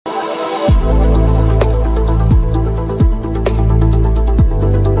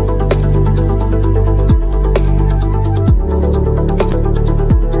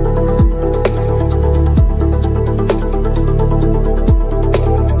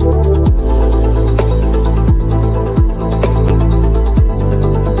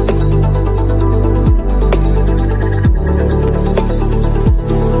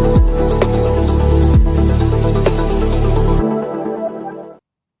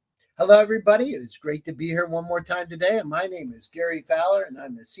Hello, everybody. It is great to be here one more time today. And my name is Gary Fowler, and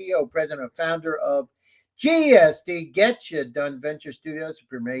I'm the CEO, president, and founder of GSD Get You Done Venture Studios, a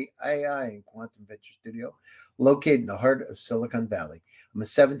premier AI and quantum venture studio located in the heart of Silicon Valley. I'm a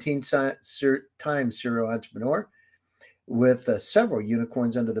 17-time serial entrepreneur with several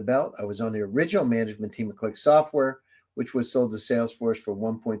unicorns under the belt. I was on the original management team of Click Software, which was sold to Salesforce for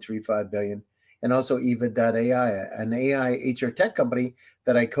 $1.35 billion, and also Eva.ai, an AI HR tech company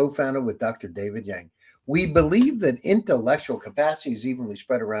that I co-founded with Dr. David Yang. We believe that intellectual capacity is evenly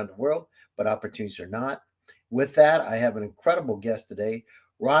spread around the world, but opportunities are not. With that, I have an incredible guest today,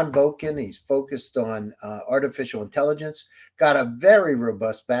 Ron Bodkin. He's focused on artificial intelligence, got a very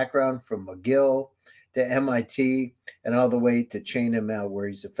robust background from McGill to MIT and all the way to ChainML, where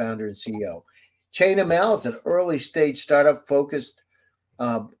he's the founder and CEO. ChainML is an early stage startup founded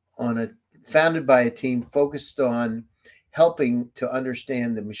by a team focused on helping to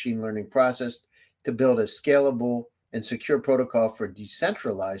understand the machine learning process to build a scalable and secure protocol for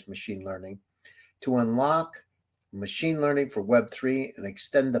decentralized machine learning to unlock machine learning for Web3 and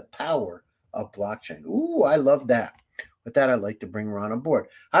extend the power of blockchain. Ooh, I love that. With that, I'd like to bring Ron on board.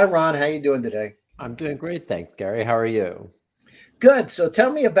 Hi, Ron. How you doing today? I'm doing great. Thanks, Gary. How are you? Good. So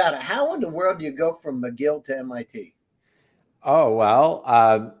tell me about it. How in the world do you go from McGill to MIT? Oh, well,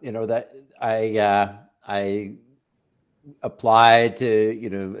 I applied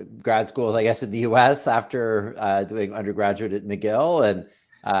to, grad schools, I guess, in the U.S. after doing undergraduate at McGill, and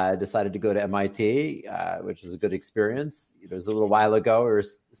decided to go to MIT, which was a good experience. It was a little while ago. We were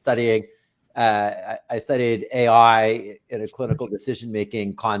studying. I studied AI in a clinical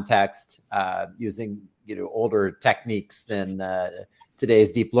decision-making context using, older techniques than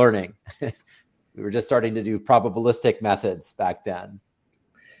today's deep learning. We were just starting to do probabilistic methods back then.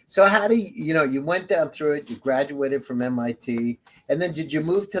 So how do you went down through it, you graduated from MIT, and then did you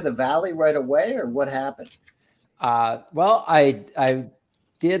move to the Valley right away, or what happened? Well, I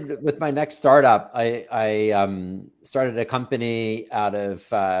did with my next startup. I started a company out of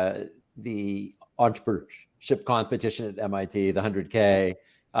the entrepreneurship competition at MIT, the 100K,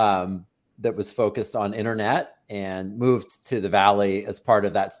 that was focused on internet, and moved to the Valley as part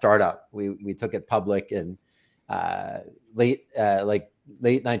of that startup. We took it public in late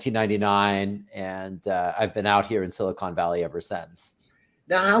 1999, and I've been out here in Silicon Valley ever since.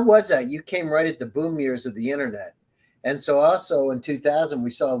 Now, how was that? You came right at the boom years of the internet. And so also in 2000, we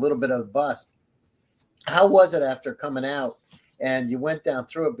saw a little bit of a bust. How was it after coming out? And you went down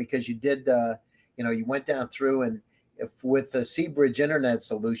through it because you did, you went down through and with the Seabridge Internet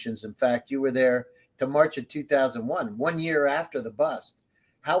Solutions. In fact, you were there to March of 2001, 1 year after the bust.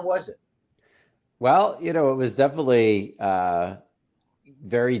 How was it? Well, it was definitely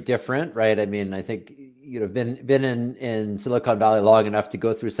very different, right? I mean, I think you've been in Silicon Valley long enough to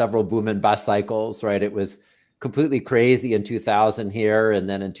go through several boom and bust cycles, right? It was completely crazy in 2000 here, and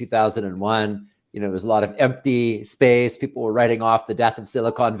then in 2001, it was a lot of empty space. People were writing off the death of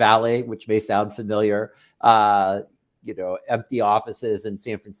Silicon Valley, which may sound familiar. Empty offices in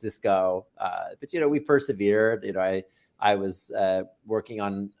San Francisco, but we persevered. I was working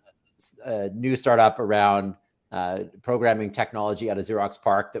on a new startup around programming technology out of Xerox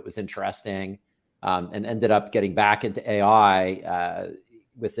PARC that was interesting, and ended up getting back into AI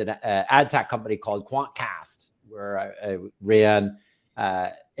with an ad tech company called QuantCast, where I ran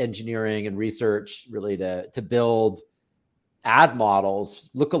engineering and research really to build ad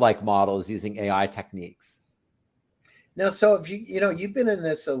models, lookalike models using AI techniques. Now, so if you've been in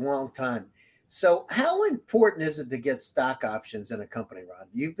this a long time. So how important is it to get stock options in a company, Ron?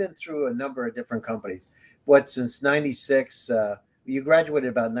 You've been through a number of different companies. Since 96, you graduated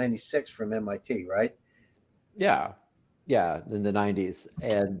about 96 from MIT, right? Yeah, in the 90s.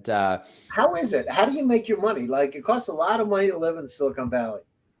 And how is it? How do you make your money? Like, it costs a lot of money to live in Silicon Valley,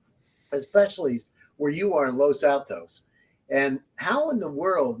 especially where you are in Los Altos. And how in the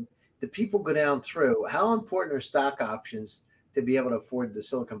world do people go down through? How important are stock options to be able to afford the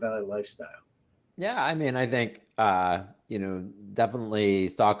Silicon Valley lifestyle? Yeah, I mean, I think, definitely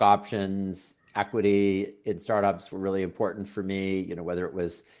stock options, equity in startups were really important for me, whether it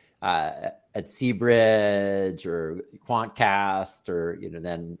was at Seabridge or QuantCast, or,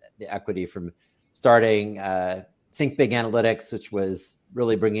 then the equity from starting Think Big Analytics, which was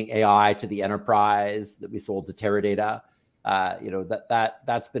really bringing AI to the enterprise that we sold to Teradata.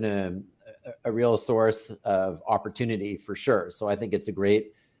 That's been a real source of opportunity for sure. So I think it's a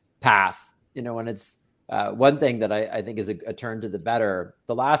great path, and it's one thing that I think is a turn to the better.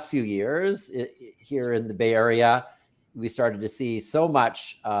 The last few years here in the Bay Area, we started to see so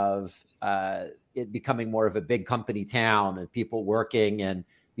much of it becoming more of a big company town, and people working in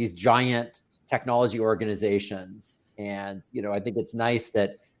these giant technology organizations. And, I think it's nice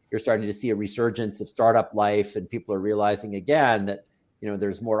that you're starting to see a resurgence of startup life, and people are realizing again that,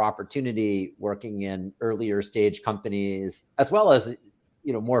 there's more opportunity working in earlier stage companies, as well as,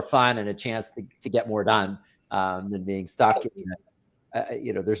 more fun and a chance to get more done than being stuck.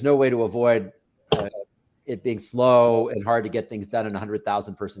 There's no way to avoid it being slow and hard to get things done in a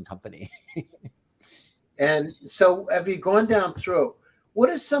 100,000 person company. And so have you gone down through, what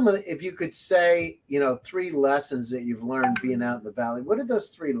are some of if you could say, 3 lessons that you've learned being out in the Valley? What are those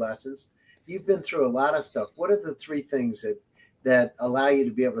 3 lessons? You've been through a lot of stuff. What are the 3 things that allow you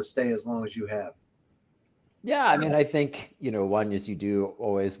to be able to stay as long as you have? Yeah, I mean, I think, one is you do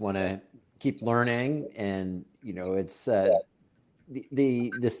always want to keep learning, and, it's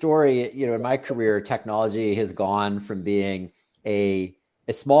the story, in my career, technology has gone from being a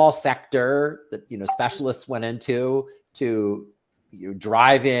small sector that, specialists went into to,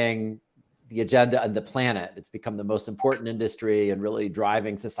 driving the agenda on the planet. It's become the most important industry and really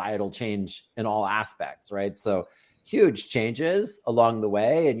driving societal change in all aspects, right? So huge changes along the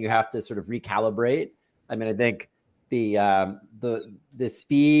way, and you have to sort of recalibrate. I mean, I think the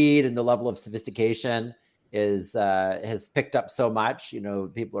speed and the level of sophistication has picked up so much.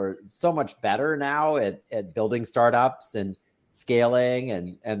 People are so much better now at building startups and scaling,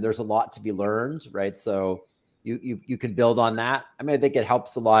 and there's a lot to be learned, right? So you can build on that. I mean, I think it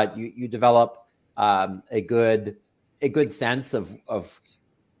helps a lot. You develop a good sense of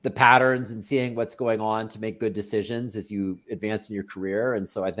the patterns and seeing what's going on to make good decisions as you advance in your career. And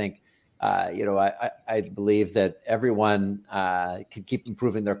so I think, I believe that everyone can keep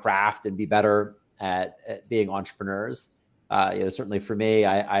improving their craft and be better at being entrepreneurs. Certainly for me,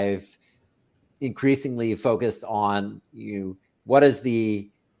 I've increasingly focused on what is the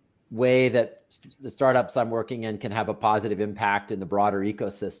way that the startups I'm working in can have a positive impact in the broader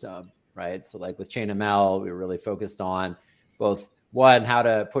ecosystem, right? So like with ChainML, we were really focused on both, one, how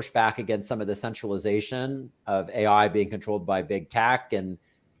to push back against some of the centralization of AI being controlled by big tech, and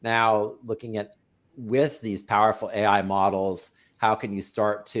now looking at, with these powerful AI models, how can you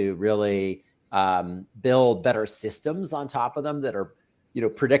start to really build better systems on top of them that are,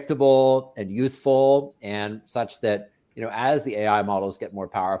 predictable and useful, and such that, as the AI models get more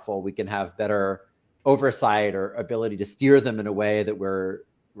powerful, we can have better oversight or ability to steer them in a way that we're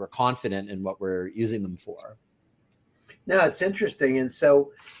confident in what we're using them for. No, it's interesting. And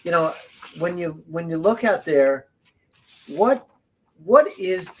so, when you look out there, what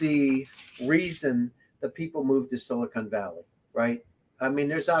is the reason that people move to Silicon Valley, right? I mean,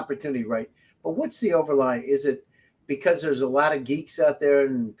 there's opportunity, right? But what's the overlying? Is it because there's a lot of geeks out there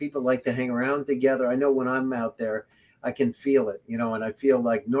and people like to hang around together? I know when I'm out there, I can feel it, and I feel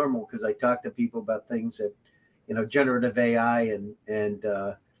like normal because I talk to people about things that, generative AI and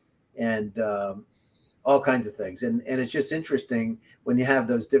all kinds of things. And it's just interesting when you have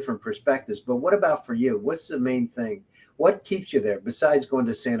those different perspectives. But what about for you? What's the main thing? What keeps you there besides going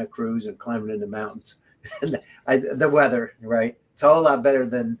to Santa Cruz and climbing in the mountains? The weather, right? It's a whole lot better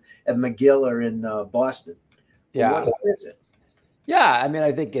than at McGill or in Boston. Yeah. What is it? Yeah, I mean,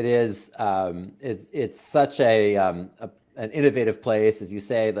 I think it is. It's such an innovative place, as you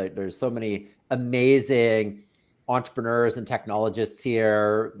say. Like, there's so many amazing entrepreneurs and technologists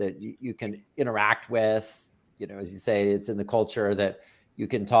here that you can interact with. As you say, it's in the culture that you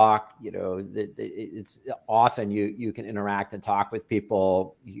can talk. It's often you can interact and talk with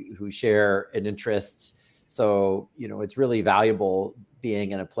people who share an interest. So it's really valuable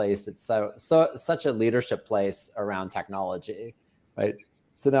being in a place that's such a leadership place around technology. Right.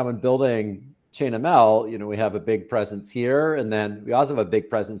 So now in building ChainML, we have a big presence here. And then we also have a big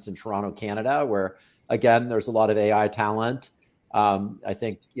presence in Toronto, Canada, where, again, there's a lot of AI talent. I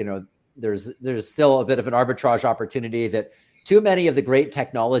think, there's still a bit of an arbitrage opportunity that too many of the great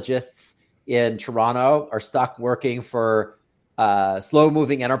technologists in Toronto are stuck working for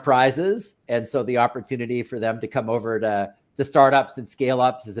slow-moving enterprises. And so the opportunity for them to come over to startups and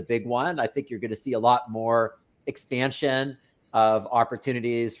scale-ups is a big one. I think you're going to see a lot more expansion of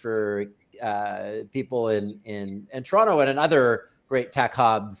opportunities for people in Toronto and in other great tech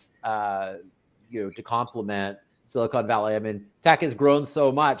hubs, to complement Silicon Valley. I mean, tech has grown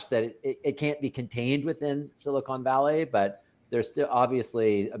so much that it can't be contained within Silicon Valley, but there's still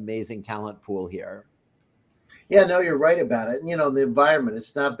obviously amazing talent pool here. Yeah, no, you're right about it. The environment,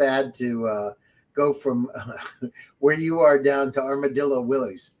 it's not bad to go from where you are down to Armadillo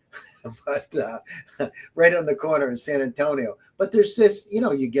Willie's. But right on the corner in San Antonio. But there's this,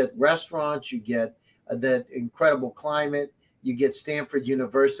 you get restaurants, you get that incredible climate, you get Stanford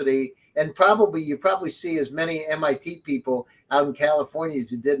University, and you probably see as many MIT people out in California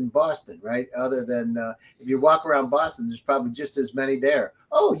as you did in Boston, right? Other than if you walk around Boston, there's probably just as many there.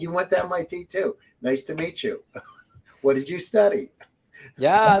 Oh, you went to MIT too. Nice to meet you. What did you study?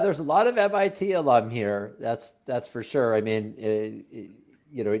 Yeah, there's a lot of MIT alum here. That's for sure. I mean,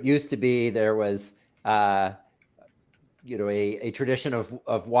 it used to be there was a tradition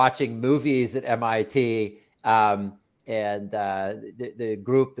of watching movies at MIT, and the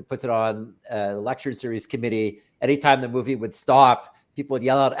group that puts it on, the lecture series committee. Anytime the movie would stop, people would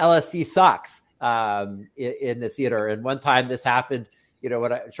yell out "LSC sucks" in the theater. And one time this happened,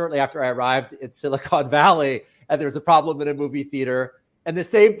 shortly after I arrived in Silicon Valley, and there was a problem in a movie theater, and the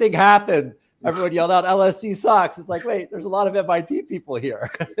same thing happened. Everyone yelled out "LSC sucks." It's like, wait, there's a lot of MIT people here.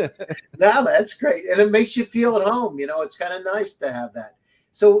 Now that's great. And it makes you feel at home. It's kind of nice to have that.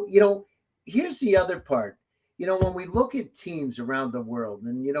 So, here's the other part. When we look at teams around the world,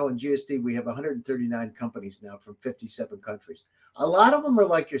 and, in GSD, we have 139 companies now from 57 countries. A lot of them are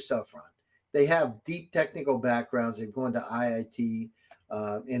like yourself, Ron. They have deep technical backgrounds. They've gone to IIT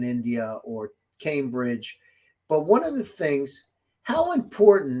in India or Cambridge. But one of the things, how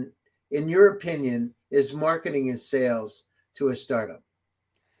important, in your opinion, is marketing and sales to a startup?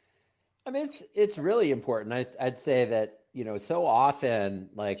 I mean, it's really important. I'd say that, so often,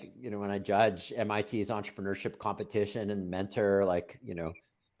 like, when I judge MIT's entrepreneurship competition and mentor, like,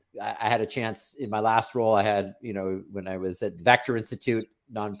 I had a chance in my last role. I had, when I was at Vector Institute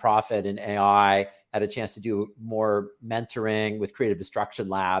nonprofit in AI, had a chance to do more mentoring with Creative Destruction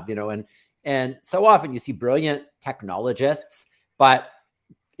Lab, and so often you see brilliant technologists, but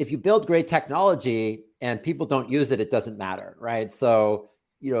if you build great technology and people don't use it, it doesn't matter, right? So,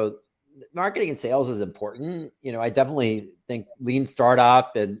 marketing and sales is important. I definitely think lean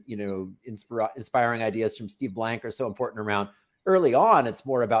startup and, inspiring ideas from Steve Blank are so important around early on. It's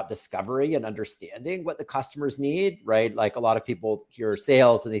more about discovery and understanding what the customers need, right? Like a lot of people hear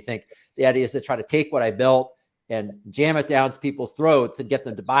sales and they think the idea is to try to take what I built and jam it down people's throats and get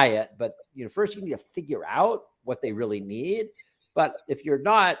them to buy it. But, first you need to figure out what they really need. But if you're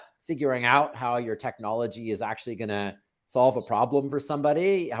not figuring out how your technology is actually going to solve a problem for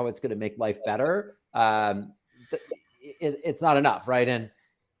somebody, how it's going to make life better, it's not enough, right? And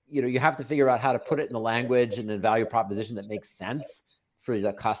you have to figure out how to put it in the language and the value proposition that makes sense for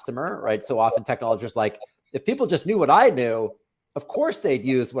the customer, right? So often technologists like, if people just knew what I knew, of course they'd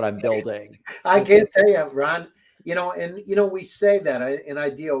use what I'm building. I can't tell you, Ron. We say that in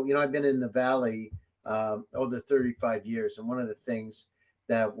Ideal. I've been in the Valley over 35 years, and one of the things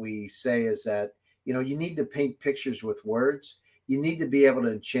that we say is that you need to paint pictures with words. You need to be able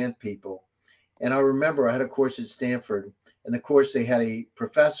to enchant people. And I remember I had a course at Stanford, and the course, they had a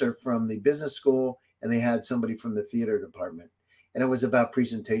professor from the business school and they had somebody from the theater department. And it was about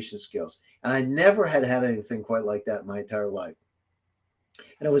presentation skills. And I never had anything quite like that in my entire life.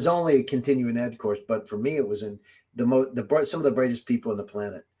 And it was only a continuing ed course, but for me, it was in some of the brightest people on the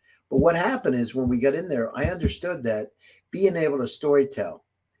planet. But what happened is when we got in there, I understood that being able to storytell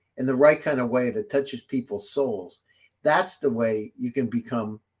in the right kind of way that touches people's souls, that's the way you can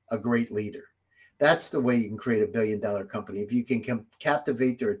become a great leader. That's the way you can create $1 billion company. If you can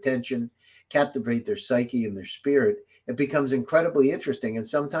captivate their attention, captivate their psyche and their spirit, it becomes incredibly interesting. And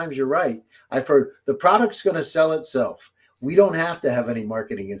sometimes you're right. I've heard the product's going to sell itself. We don't have to have any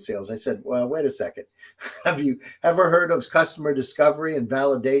marketing and sales. I said, well, wait a second. Have you ever heard of customer discovery and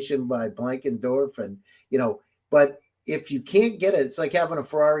validation by Blankendorf? And, but if you can't get it, it's like having a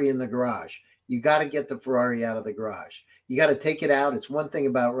Ferrari in the garage. You got to get the Ferrari out of the garage. You got to take it out. It's one thing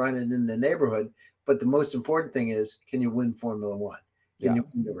about running in the neighborhood, but the most important thing is, can you win Formula One? Can you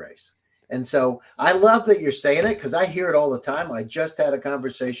win the race? And so I love that you're saying it because I hear it all the time. I just had a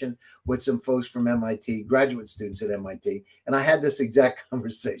conversation with some folks from MIT, graduate students at MIT, and I had this exact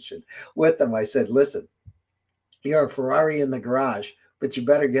conversation with them. I said, listen, you're a Ferrari in the garage, but you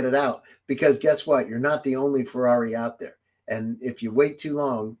better get it out because guess what? You're not the only Ferrari out there. And if you wait too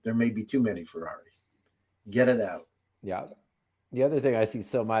long, there may be too many Ferraris. Get it out. Yeah. The other thing I see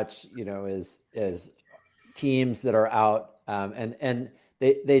so much, is teams that are out and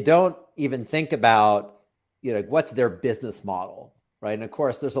they don't even think about, what's their business model, right? And of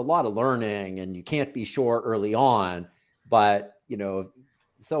course, there's a lot of learning and you can't be sure early on, but,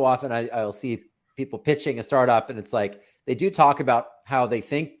 so often I'll see people pitching a startup and it's like, they do talk about how they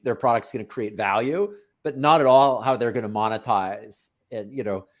think their product's going to create value, but not at all how they're going to monetize. And,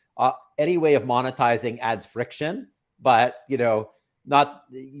 any way of monetizing adds friction, but,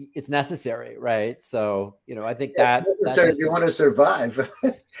 it's necessary, right? So, I think It's that necessary if you just, want to survive.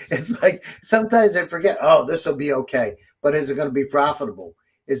 It's like sometimes I forget, oh, this will be okay. But is it going to be profitable?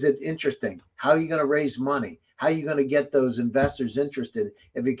 Is it interesting? How are you going to raise money? How are you going to get those investors interested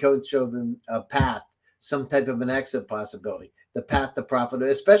if you could show them a path, some type of an exit possibility, the path to profit,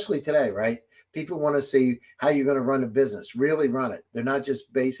 especially today, right? People want to see how you're going to run a business, really run it. They're not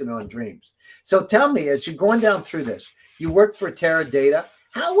just basing it on dreams. So tell me, as you're going down through this, you work for Teradata.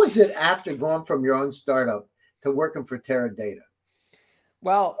 How was it after going from your own startup to working for Teradata?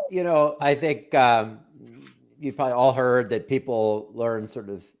 well, I think you've probably all heard that people learn sort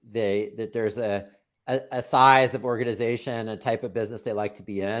of that there's a size of organization, a type of business they like to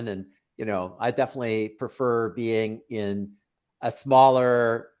be in. And, I definitely prefer being in a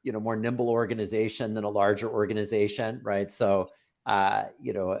smaller, more nimble organization than a larger organization, right? So, I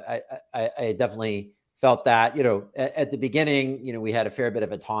definitely felt that, at the beginning, we had a fair bit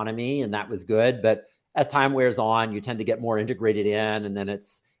of autonomy and that was good. But as time wears on, you tend to get more integrated in, and then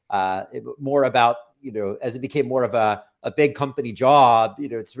it's more about, as it became more of a big company job,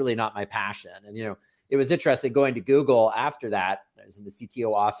 it's really not my passion. And, it was interesting going to Google after that. I was in the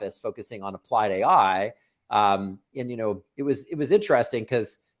CTO office focusing on applied AI. And, it was interesting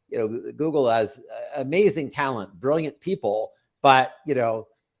because, Google has amazing talent, brilliant people, but,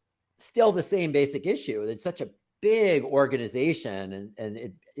 still the same basic issue. It's such a big organization, and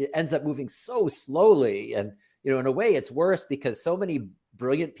it ends up moving so slowly. And, in a way it's worse because so many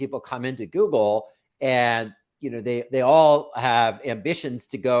brilliant people come into Google, and, they all have ambitions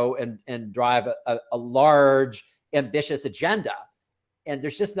to go and drive a large, ambitious agenda. And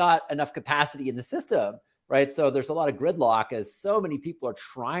there's just not enough capacity in the system, right? So there's a lot of gridlock as so many people are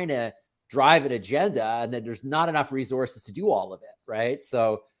trying to drive an agenda, and then there's not enough resources to do all of it, right?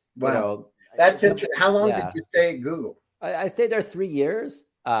 So, Wow, that's interesting. How long did yeah, you stay at Google? I stayed there 3 years.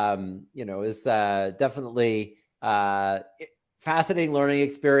 It was definitely fascinating learning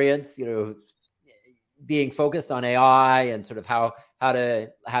experience, being focused on AI and sort of how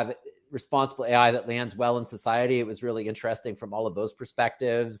to have responsible AI that lands well in society. It was really interesting from all of those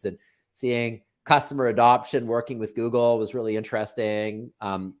perspectives, and seeing customer adoption working with Google was really interesting.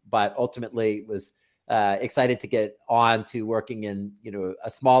 But ultimately was excited to get on to working in, a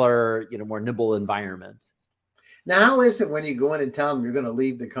smaller, more nimble environment. Now, how is it when you go in and tell them you're going to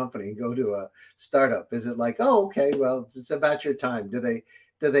leave the company and go to a startup? Is it like, oh, okay, well, it's about your time?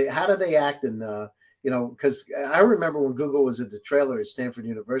 How do they act in, because I remember when Google was at the trailer at Stanford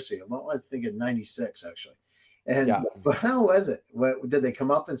University, I think in 96, actually. But how was it? Did they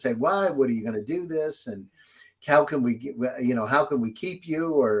come up and say, why, what are you going to do this? And how can we keep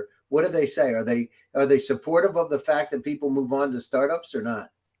you? Or what do they say? Are they supportive of the fact that people move on to startups or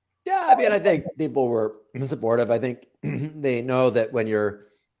not? Yeah, I mean, I think people were supportive. I think they know that when you're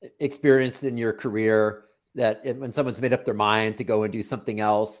experienced in your career, that when someone's made up their mind to go and do something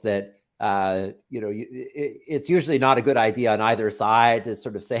else, that it's usually not a good idea on either side to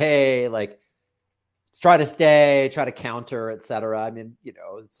sort of say, hey, like, let's try to stay, try to counter, et cetera. I mean,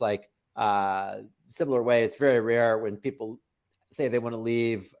 it's like similar way. It's very rare when people say they want to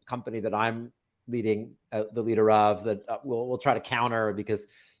leave a company that I'm leading, the leader of, that we'll try to counter, because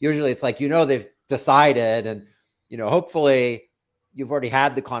usually it's like, they've decided, and, hopefully you've already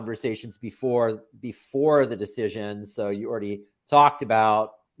had the conversations before the decision. So you already talked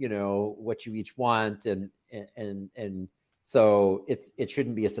about, what you each want. And so it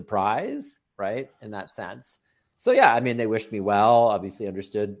shouldn't be a surprise, right? In that sense. So, yeah, I mean, they wished me well, obviously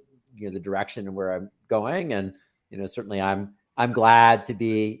understood, the direction and where I'm going. And, certainly I'm glad to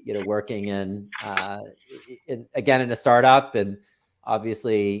be, working in a startup. And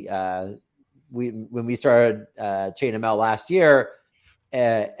obviously, when we started ChainML last year,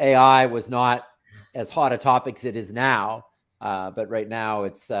 AI was not as hot a topic as it is now. But right now,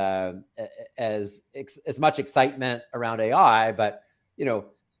 it's as much excitement around AI, but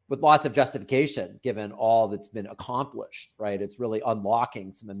with lots of justification given all that's been accomplished. Right, it's really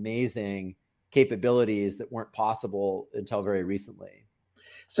unlocking some amazing capabilities that weren't possible until very recently.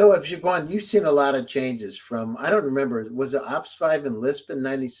 So if you've seen a lot of changes from, I don't remember, was it Ops 5 and Lisp in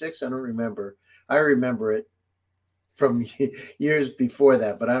 96? I don't remember. I remember it from years before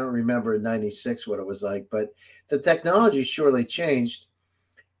that, but I don't remember in 96 what it was like. But the technology surely changed.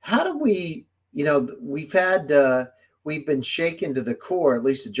 How do we, we've been shaken to the core, at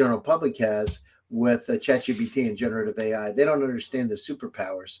least the general public has, with ChatGPT and generative AI. They don't understand the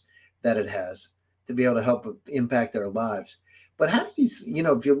superpowers that it has to be able to help impact our lives. But how do you,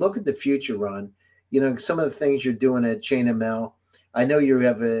 if you look at the future, Ron, some of the things you're doing at ChainML, I know you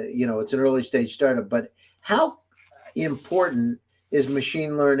have it's an early stage startup, but how important is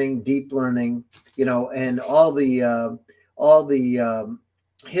machine learning, deep learning, and all the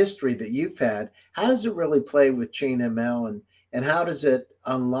history that you've had. How does it really play with chain ML, and how does it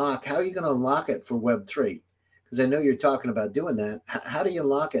unlock? How are you going to unlock it for Web3? Because I know you're talking about doing that. How do you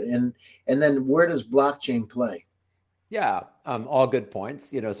unlock it, and then where does blockchain play? Yeah, all good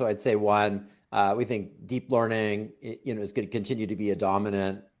points. So I'd say one, we think deep learning, is going to continue to be a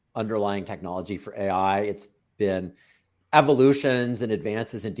dominant underlying technology for AI. It's been evolutions and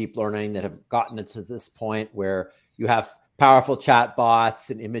advances in deep learning that have gotten it to this point where you have powerful chat bots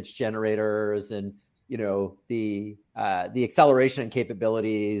and image generators, and the acceleration and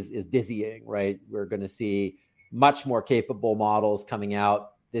capabilities is dizzying, right? We're going to see much more capable models coming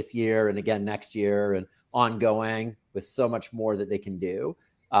out this year and again next year and ongoing, with so much more that they can do.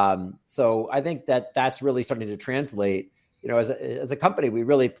 So I think that's really starting to translate. As a company, we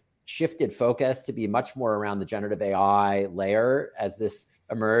really shifted focus to be much more around the generative AI layer as this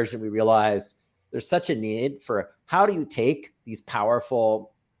emerged, and we realized there's such a need for how do you take these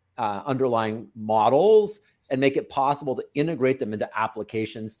powerful underlying models and make it possible to integrate them into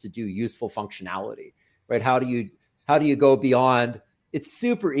applications to do useful functionality, right? How do you go beyond? It's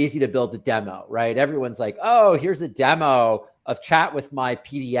super easy to build a demo, right? Everyone's like, oh, here's a demo of chat with my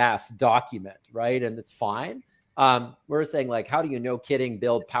PDF document, right? And it's fine. We're saying, like, how do you, no kidding,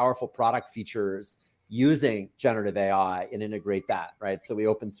 build powerful product features using generative AI and integrate that, right? So we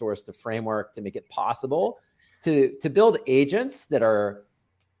open sourced a framework to make it possible to build agents that are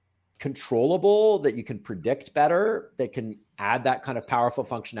controllable, that you can predict better, that can add that kind of powerful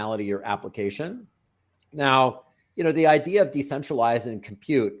functionality to your application. Now, the idea of decentralizing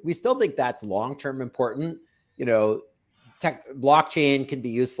compute, we still think that's long-term important. Blockchain can be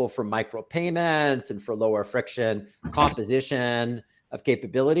useful for micropayments and for lower friction composition of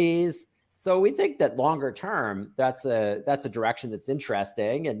capabilities. So we think that longer term, that's a direction that's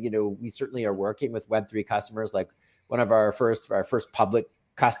interesting. And, we certainly are working with Web3 customers. Like one of our first public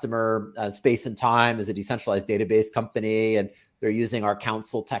customer, Space and Time, is a decentralized database company, and they're using our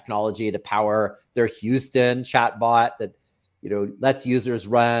Council technology to power their Houston chatbot that, lets users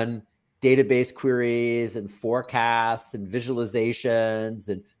run database queries and forecasts and visualizations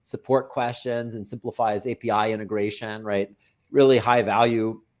and support questions and simplifies API integration, right? Really high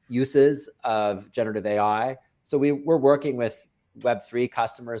value uses of generative AI. So we're working with Web3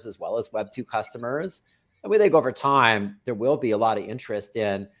 customers as well as Web2 customers. And we think over time, there will be a lot of interest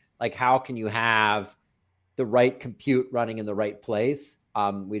in, like, how can you have the right compute running in the right place?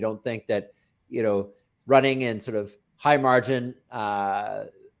 We don't think that, running in sort of high margin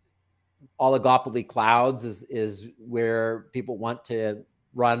oligopoly clouds is where people want to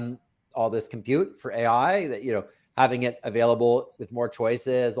run all this compute for AI, that, having it available with more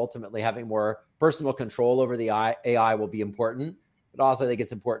choices, ultimately having more personal control over the AI will be important. But also I think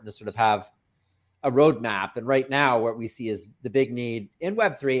it's important to sort of have a roadmap. And right now what we see is the big need in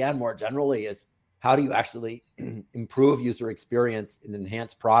Web3 and more generally is, how do you actually improve user experience and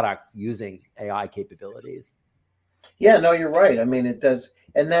enhance products using AI capabilities? Yeah, no, you're right. I mean, it does.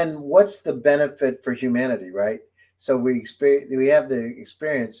 And then what's the benefit for humanity, right? So we have the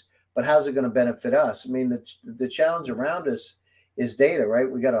experience, but how's it going to benefit us? I mean, the challenge around us is data,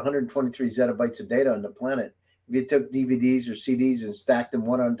 right? We got 123 zettabytes of data on the planet. If you took DVDs or CDs and stacked them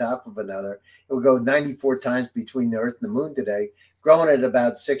one on top of another, it would go 94 times between the Earth and the Moon today, growing at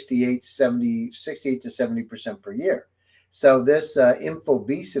about 68 to 70% per year. So this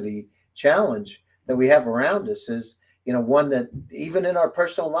infobesity challenge that we have around us is, one that even in our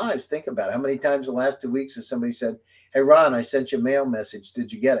personal lives, think about it. How many times in the last 2 weeks has somebody said, hey, Ron, I sent you a mail message.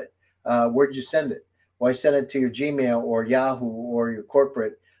 Did you get it? Where'd you send it? Well, I sent it to your Gmail or Yahoo or your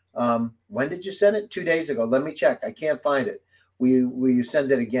corporate. When did you send it? 2 days ago. Let me check. I can't find it. Will you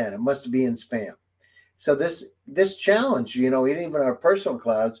send it again? It must be in spam. So this challenge, even our personal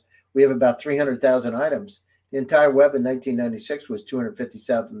clouds, we have about 300,000 items. The entire web in 1996 was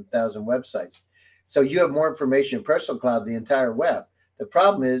 257,000 websites. So you have more information in personal cloud than the entire web. The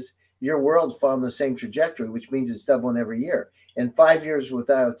problem is your world's following the same trajectory, which means it's doubling every year. In 5 years with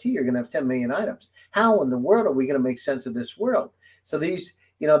IoT, you're going to have 10 million items. How in the world are we going to make sense of this world? So these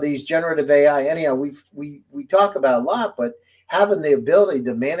generative AI, anyhow, we talk about a lot, but having the ability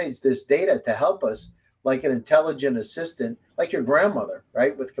to manage this data to help us, like an intelligent assistant, like your grandmother,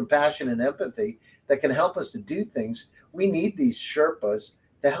 right, with compassion and empathy, that can help us to do things. We need these Sherpas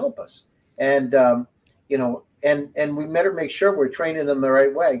to help us. And, and we better make sure we're training them the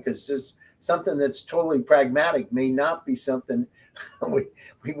right way, because this something that's totally pragmatic may not be something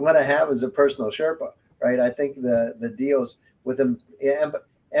we want to have as a personal Sherpa, right? I think the deals with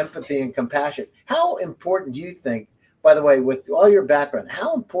empathy and compassion. How important do you think by the way, with all your background,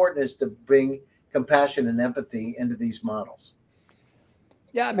 how important is to bring compassion and empathy into these models?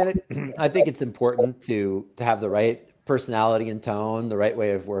 Yeah, I mean, I think it's important to have the right personality and tone, the right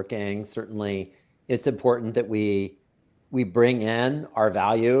way of working. Certainly, it's important that we bring in our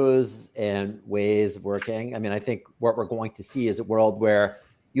values and ways of working. I mean, I think what we're going to see is a world where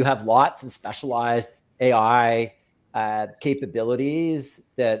you have lots of specialized AI capabilities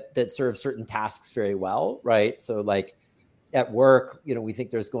that serve certain tasks very well, right? So, like at work, we think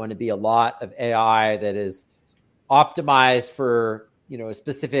there's going to be a lot of AI that is optimized for a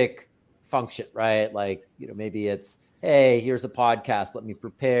specific function, right? Like maybe it's, hey, here's a podcast, let me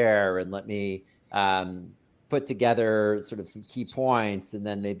prepare and let me put together sort of some key points, and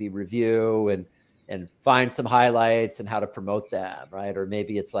then maybe review and find some highlights and how to promote them, right? Or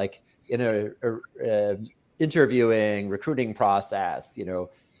maybe it's like in a interviewing, recruiting process,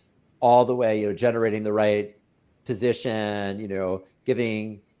 all the way, generating the right position,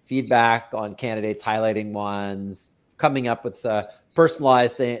 giving feedback on candidates, highlighting ones, coming up with a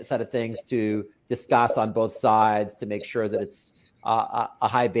personalized set of things to discuss on both sides to make sure that it's a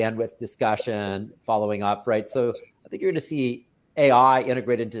high bandwidth discussion, following up, right? So I think you're going to see AI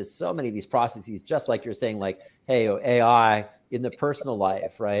integrated into so many of these processes, just like you're saying, like, hey, AI in the personal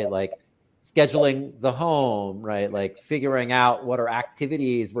life, right? Like scheduling the home, right? Like figuring out what are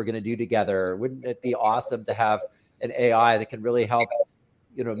activities we're going to do together. Wouldn't it be awesome to have an AI that can really help,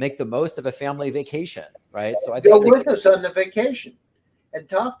 make the most of a family vacation, right? So I think go with us on the vacation and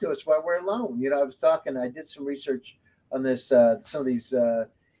talk to us while we're alone. I did some research on this, some of these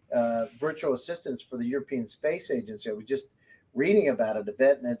virtual assistants for the European Space Agency. I was just reading about it a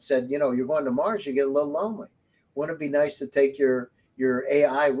bit, and it said, you're going to Mars, you get a little lonely. Wouldn't it be nice to take your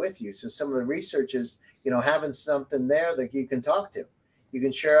AI with you? So some of the research is, having something there that you can talk to. You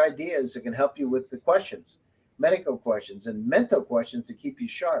can share ideas that can help you with the questions, medical questions and mental questions to keep you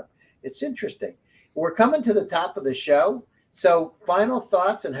sharp. It's interesting. We're coming to the top of the show. So final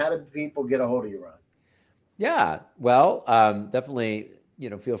thoughts, and how do people get a hold of you, Ron? Yeah, well, definitely,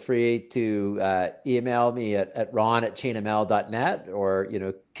 feel free to email me at ron@chainml.net,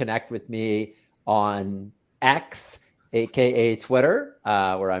 or, connect with me on X, AKA Twitter,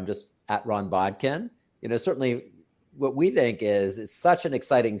 where I'm just at Ron Bodkin. Certainly what we think is it's such an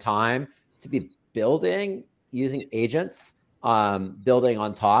exciting time to be building using agents, building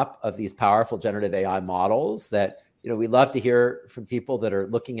on top of these powerful generative AI models that, we love to hear from people that are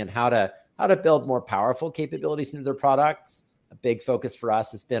looking at how to build more powerful capabilities into their products. A big focus for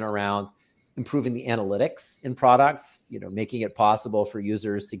us has been around improving the analytics in products, making it possible for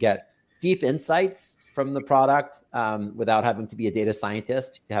users to get deep insights from the product without having to be a data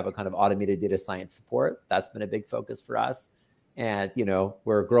scientist, to have a kind of automated data science support. That's been a big focus for us. And,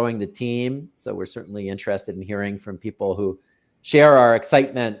 we're growing the team. So we're certainly interested in hearing from people who share our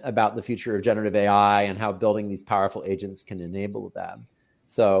excitement about the future of generative AI and how building these powerful agents can enable them.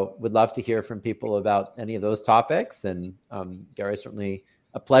 So would love to hear from people about any of those topics. And Gary, certainly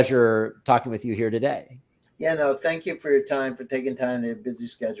a pleasure talking with you here today. Yeah, no, thank you for your time, for taking time in your busy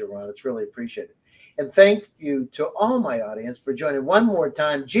schedule, Ron. It's really appreciated. And thank you to all my audience for joining one more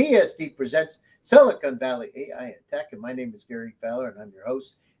time. GSD presents Silicon Valley AI and Tech. And my name is Gary Fowler, and I'm your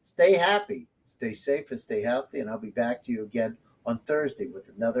host. Stay happy, stay safe, and stay healthy. And I'll be back to you again on Thursday with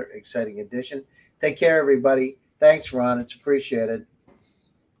another exciting edition. Take care, everybody. Thanks, Ron. It's appreciated.